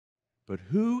But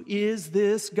who is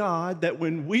this God that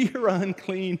when we are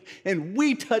unclean and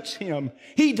we touch him,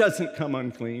 he doesn't come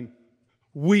unclean?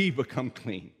 We become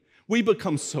clean. We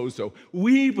become sozo.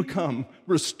 We become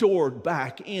restored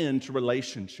back into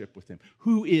relationship with him.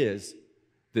 Who is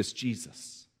this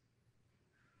Jesus?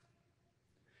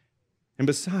 And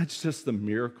besides just the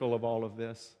miracle of all of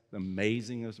this, the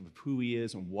amazingness of who he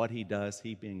is and what he does,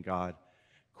 he being God,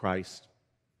 Christ,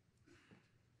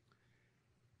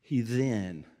 he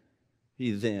then,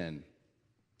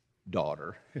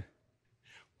 daughter.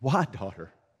 Why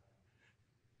daughter?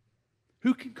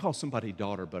 Who can call somebody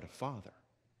daughter but a father?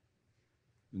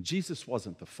 And Jesus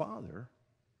wasn't the father,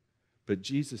 but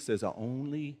Jesus says, I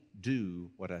only do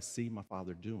what I see my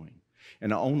Father doing,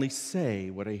 and I only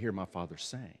say what I hear my Father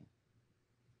saying.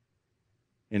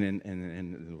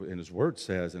 And his word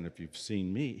says, and if you've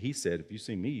seen me, he said, if you've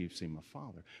seen me, you've seen my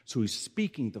Father. So he's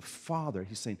speaking to Father.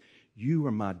 He's saying, you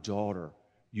are my daughter.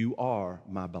 You are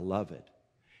my beloved.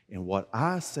 And what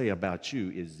I say about you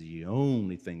is the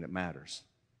only thing that matters.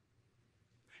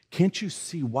 Can't you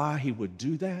see why he would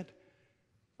do that?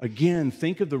 Again,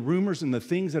 think of the rumors and the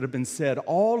things that have been said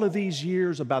all of these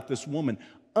years about this woman.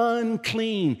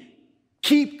 Unclean.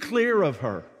 Keep clear of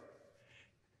her.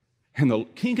 And the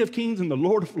King of Kings and the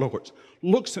Lord of Lords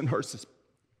looks at her and says,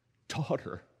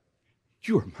 daughter,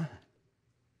 you are mine.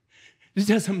 It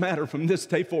doesn't matter from this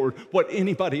day forward what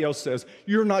anybody else says.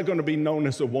 You're not going to be known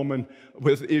as a woman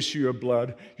with issue of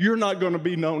blood. You're not going to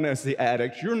be known as the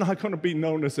addict. You're not going to be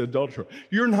known as adulterer.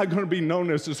 You're not going to be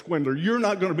known as a swindler. You're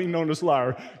not going to be known as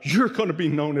liar. You're going to be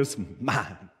known as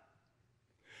mine.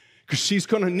 Because she's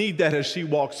going to need that as she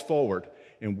walks forward.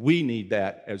 And we need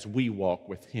that as we walk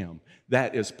with him.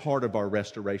 That is part of our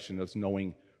restoration, of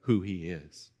knowing who he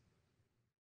is.